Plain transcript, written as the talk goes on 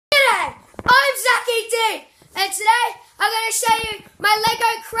And today I'm going to show you my Lego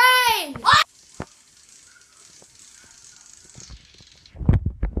crane.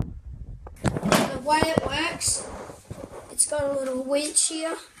 The way it works, it's got a little winch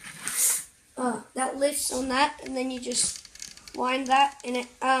here that lifts on that, and then you just wind that, and it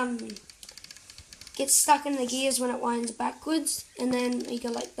gets stuck in the gears when it winds backwards, and then you go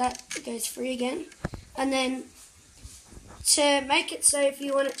like that, it goes free again. And then to make it so if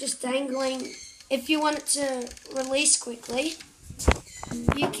you want it just dangling, if you want it to release quickly,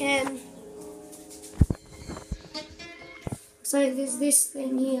 you can. So there's this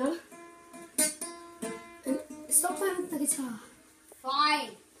thing here. And stop playing with the guitar.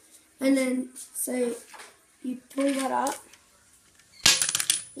 Fine. And then, so you pull that up.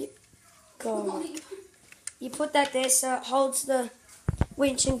 You put that there so it holds the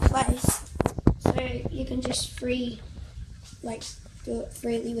winch in place. So you can just do it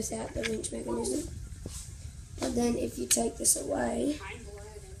freely without the winch mechanism. But then if you take this away,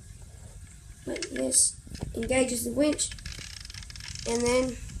 like this, engages the winch, and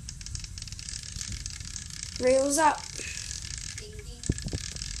then reels up.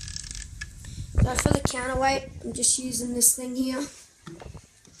 So for the counterweight, I'm just using this thing here.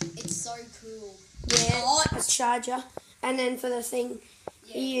 It's so cool. Yeah, a charger. And then for the thing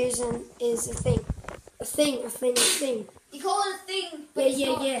you're using is a thing. A thing. You call it a thing, but it's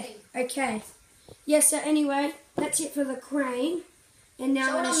not a thing. Okay. Yeah, so anyway, that's it for the crane. And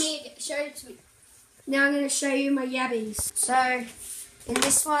now Show it to me. Now I'm going to show you my yabbies. So, in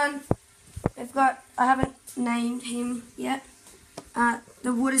this one, I haven't named him yet.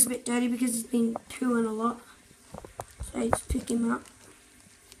 The wood is a bit dirty because he's been pooing a lot. So just pick him up.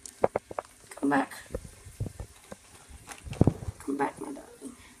 Come back. Come back, my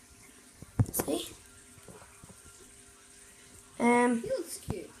darling. See? He looks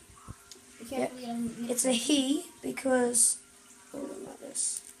cute. Yep. It's a he because, hold on like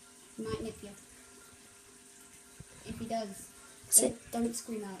this. He might nip you. If he does, don't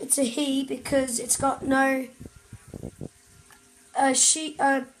scream out. It's a he because it's got no. A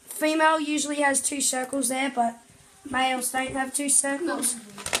female usually has 2 circles there, but males don't have 2 circles.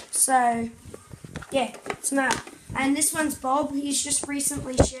 So, yeah, it's male. And this one's Bob. He's just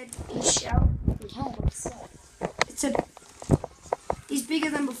recently shed his shell. He's bigger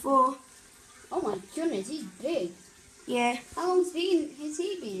than before. Oh my goodness, he's big. Yeah. How long has he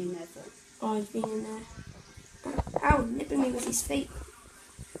been in there for? Oh, he's been in there. Ow, nipping me with his feet.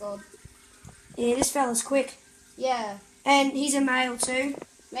 God. Yeah, this fella's quick. Yeah. And he's a male too.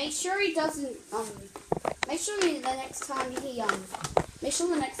 Make sure he doesn't, make sure the next time he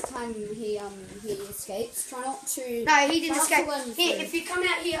escapes, try not to... No, he didn't escape. Here, if you come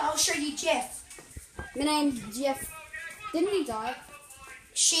out here, I'll show you Jeff. My name's Jeff. Didn't he die?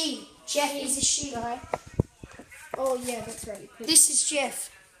 She. Jeff is a she. Oh yeah, that's right. This is Jeff.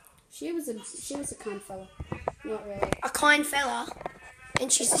 She was a kind fella. Not really. A kind fella.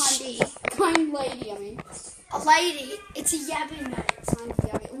 And she's a she. Kind lady, I mean. A lady. It's a yabby, mate. Kind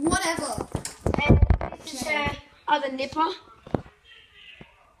yabby. Whatever. And this is her other nipper. Oh,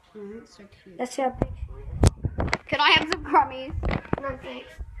 that's so cute. That's how big she is. Can I have some crummies? No thanks.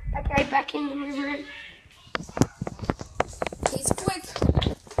 Okay, back in the room. He's quick.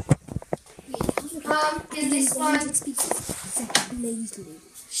 In this one.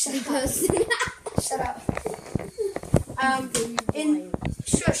 Shut up.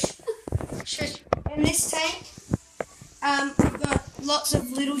 Shush. In this tank, we've got lots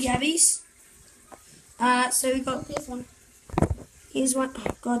of little yabbies. So we've got here's one.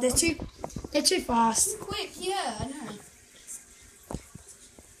 Oh god, they're too fast. Quick, yeah, I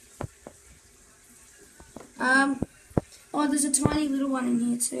know. Oh, there's a tiny little one in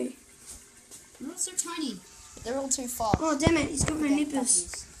here too. They're not so tiny. They're all too fast. Oh damn it, he's got no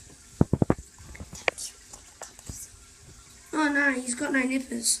nippers. Oh no, he's got no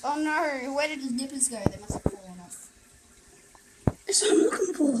nippers. Oh no, where did his nippers go? They must have fallen off. That's what I'm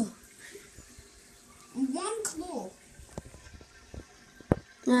looking for. One claw.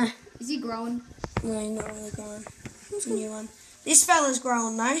 Nah. Is he growing? No, he's not really growing. It's a new one. This fella's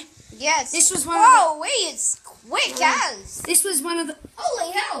growing though. Yes. This was one it's quick as. This was one of the...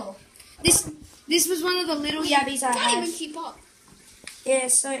 Holy hell. This was one of the little yabbies I had. Can't even keep up. Yeah,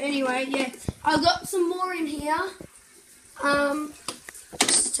 so anyway, yeah. I got some more in here.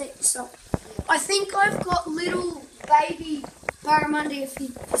 Just take this off. I think I've got little baby barramundi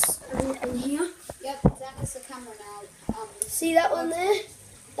in here. Yep, that is the camera now. See that one there?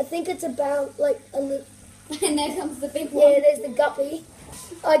 I think it's about like a little... And there comes the big one. Yeah, there's the guppy.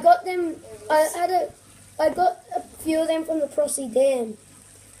 I got them, I got a few of them from the Prossie Dam.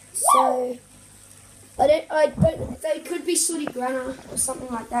 So, I don't, they could be sooty grana or something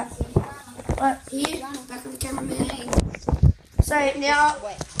like that. But here, back on the cameraman. So now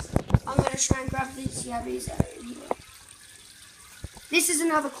I'm going to try and grab these yabbies out of here. This is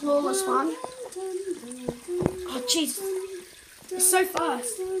another clawless one. Oh jeez, it's so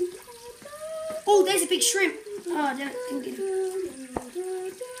fast. Oh, there's a big shrimp. Oh, I didn't get him.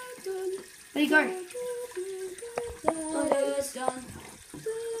 There you go. Oh, it's gone.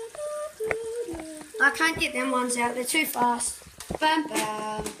 I can't get them ones out, they're too fast. Bam,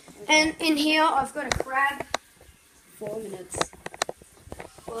 bam. And in here I've got a crab. 4 minutes.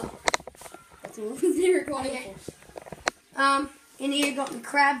 Well, That's all they're recording for. In here got my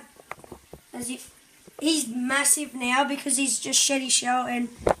crab. He's massive now because he's just shed his shell, and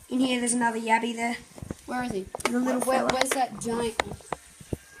in here there's another yabby there. Where is he? The little fella. Where's that giant one?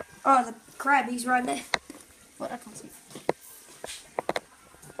 Oh, the crab, he's right there. What? I can't see.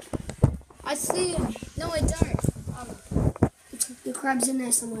 I see him. No, I don't. The crab's in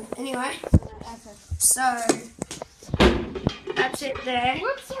there somewhere. Anyway, Okay. so that's it there.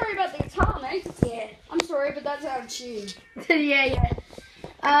 Whoops, sorry about the guitar, mate. Yeah. I'm sorry, but that's out of tune. yeah.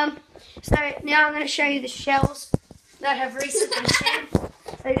 So now I'm going to show you the shells that have recently shed.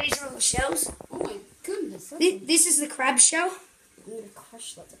 So these are all the shells. Oh my goodness. This is the crab shell. I'm going to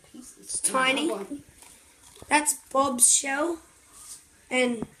crush that to pieces. It's tiny. That's Bob's shell.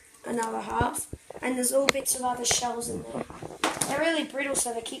 And another half. And there's all bits of other shells in there. They're really brittle,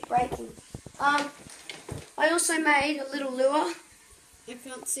 so they keep breaking. I also made a little lure. I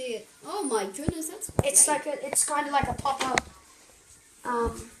can't see it. Oh my goodness, that's great. It's kind of like a pop-up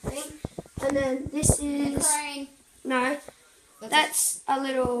thing. And then this is crane. no, that's a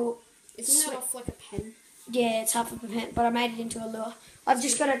little. Isn't that off like a pen? Yeah, it's half of a pen, but I made it into a lure. I've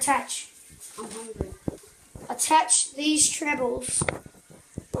just got to I'm hungry. attach these trebles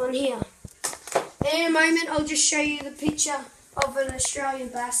on here. And in a moment, I'll just show you the picture of an Australian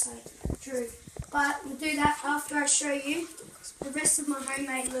bass I drew. But we'll do that after I show you the rest of my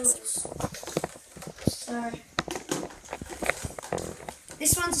homemade lures. So,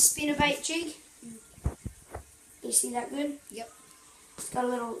 this one's a spinnerbait jig. You see that good? Yep. It's got a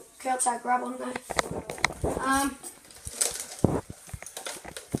little curl tail grub on there.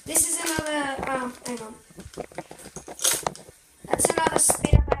 This is another, hang on. That's another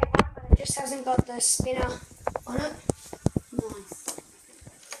spinnerbait one, but it just hasn't got the spinner on it.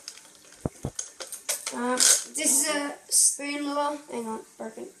 Nice. This is a spoon lure. Hang on,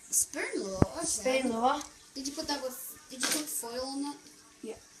 broken. Spoon lure. Okay. Spoon lure. Did you put foil on that?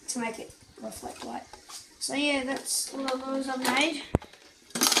 Yeah, to make it reflect light. So yeah, that's all the lures I've made.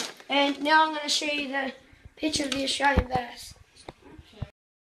 And now I'm going to show you the picture of the Australian bass.